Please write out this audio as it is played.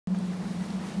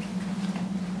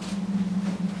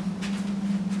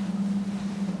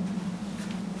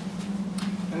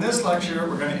this lecture,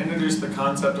 we're going to introduce the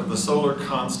concept of the solar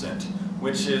constant,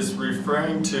 which is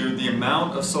referring to the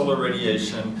amount of solar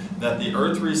radiation that the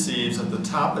Earth receives at the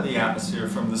top of the atmosphere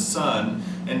from the Sun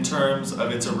in terms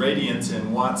of its irradiance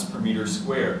in watts per meter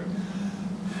squared.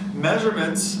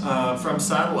 Measurements from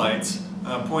satellites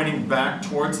pointing back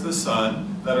towards the Sun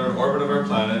that are in orbit of our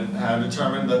planet have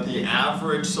determined that the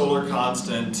average solar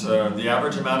constant, the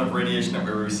average amount of radiation that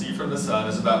we receive from the Sun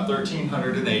is about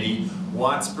 1,380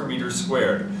 watts per meter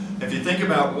squared. If you think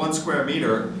about 1 square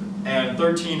meter, and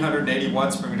 1,380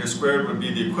 watts per meter squared would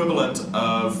be the equivalent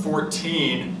of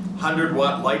 1,400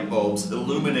 watt light bulbs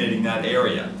illuminating that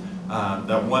area,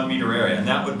 that 1 meter area, and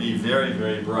that would be very,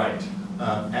 very bright.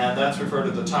 And that's referred to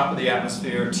at the top of the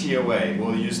atmosphere, TOA.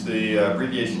 We'll use the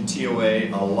abbreviation TOA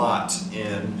a lot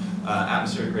in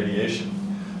atmospheric radiation.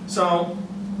 So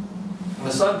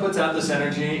the Sun puts out this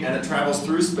energy and it travels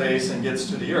through space and gets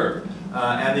to the Earth.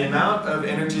 And the amount of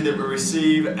energy that we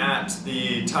receive at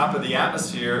the top of the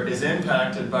atmosphere is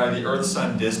impacted by the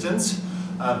Earth-Sun distance,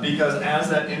 because as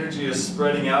that energy is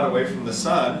spreading out away from the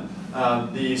Sun,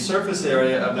 the surface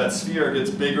area of that sphere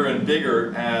gets bigger and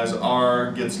bigger as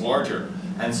R gets larger.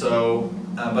 And so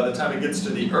by the time it gets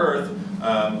to the Earth,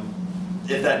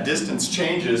 if that distance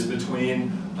changes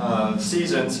between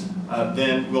seasons,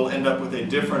 then we'll end up with a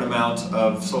different amount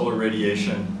of solar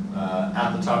radiation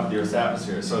at the top of the Earth's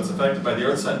atmosphere. So it's affected by the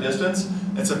Earth-Sun distance,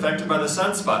 it's affected by the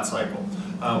sunspot cycle.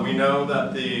 We know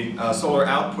that the solar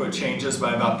output changes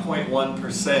by about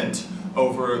 0.1%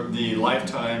 over the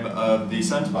lifetime of the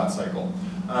sunspot cycle.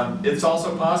 It's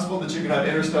also possible that you can have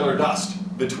interstellar dust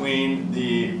between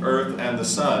the Earth and the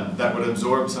Sun that would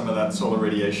absorb some of that solar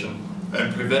radiation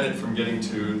and prevent it from getting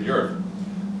to the Earth.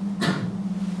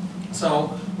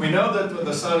 So we know that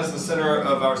the Sun is the center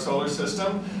of our solar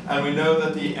system, and we know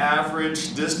that the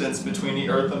average distance between the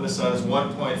Earth and the Sun is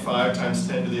 1.5 times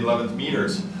 10 to the 11th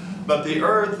meters. But the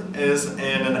Earth is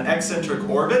in an eccentric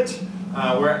orbit.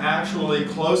 We're actually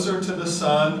closer to the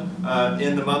Sun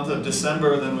in the month of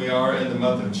December than we are in the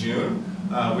month of June.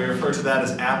 We refer to that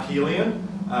as aphelion,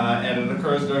 and it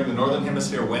occurs during the Northern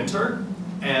Hemisphere winter.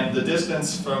 And the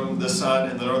distance from the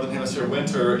Sun in the Northern Hemisphere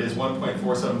winter is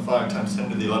 1.475 times 10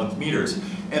 to the 11th meters.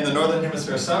 In the Northern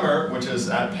Hemisphere summer, which is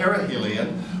at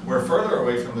perihelion, we're further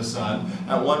away from the Sun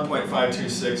at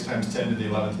 1.526 times 10 to the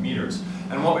 11th meters.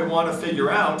 And what we want to figure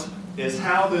out is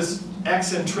how this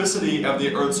eccentricity of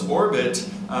the Earth's orbit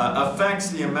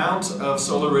affects the amount of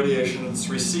solar radiation that's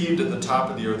received at the top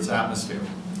of the Earth's atmosphere.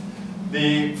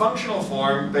 The functional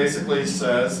form basically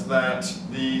says that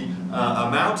the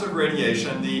amount of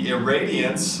radiation, the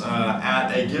irradiance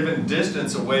at a given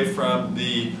distance away from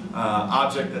the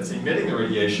object that's emitting the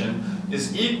radiation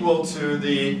is equal to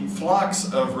the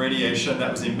flux of radiation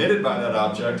that was emitted by that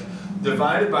object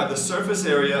divided by the surface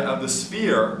area of the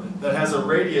sphere that has a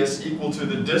radius equal to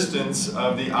the distance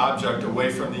of the object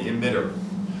away from the emitter.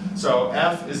 So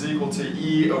F is equal to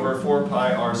E over 4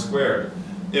 pi r squared.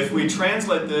 If we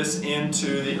translate this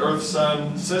into the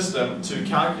Earth-Sun system to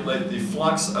calculate the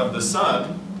flux of the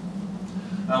Sun,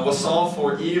 we'll solve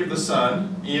for E of the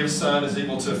Sun. E of Sun is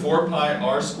equal to 4 pi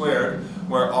r squared,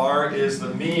 where r is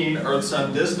the mean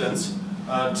Earth-Sun distance,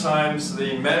 times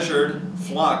the measured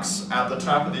flux at the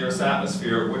top of the Earth's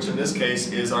atmosphere, which in this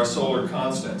case is our solar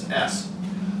constant, S.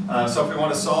 So if we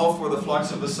want to solve for the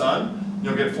flux of the Sun,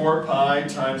 you'll get 4 pi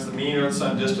times the mean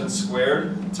Earth-Sun distance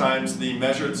squared times the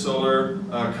measured solar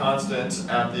constant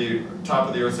at the top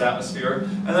of the Earth's atmosphere,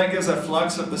 and that gives a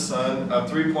flux of the Sun of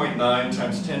 3.9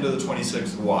 times 10 to the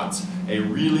 26th watts, a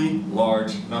really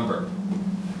large number.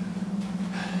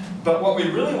 But what we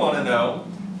really want to know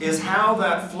is how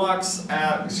that flux,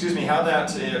 how that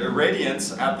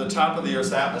irradiance at the top of the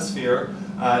Earth's atmosphere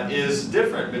is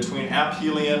different between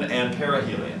aphelion and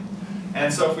perihelion.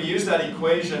 And so if we use that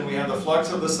equation, we have the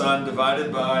flux of the Sun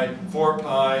divided by 4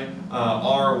 pi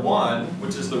r1,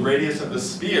 which is the radius of the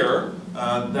sphere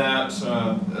that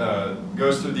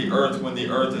goes through the Earth when the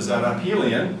Earth is at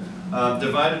aphelion,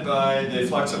 divided by the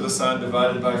flux of the Sun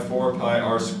divided by 4 pi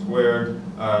r squared,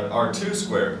 r2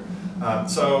 squared.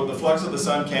 So the flux of the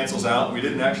Sun cancels out. We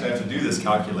didn't actually have to do this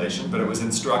calculation, but it was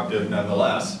instructive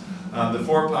nonetheless. The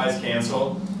 4 pi's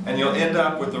cancel, and you'll end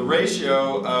up with the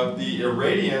ratio of the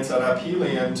irradiance at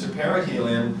aphelion to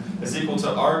perihelion is equal to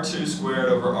r2 squared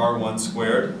over r1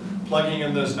 squared. Plugging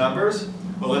in those numbers,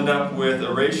 we'll end up with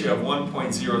a ratio of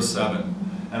 1.07.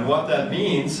 And what that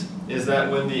means is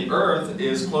that when the Earth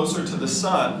is closer to the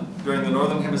Sun during the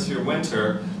Northern Hemisphere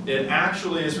winter, it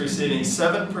actually is receiving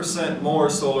 7% more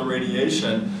solar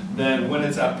radiation than when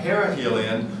it's at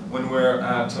perihelion, when we're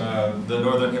at the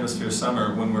northern hemisphere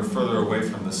summer, when we're further away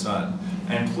from the sun.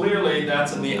 And clearly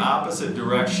that's in the opposite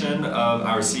direction of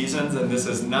our seasons, and this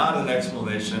is not an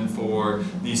explanation for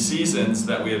the seasons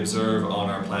that we observe on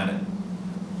our planet.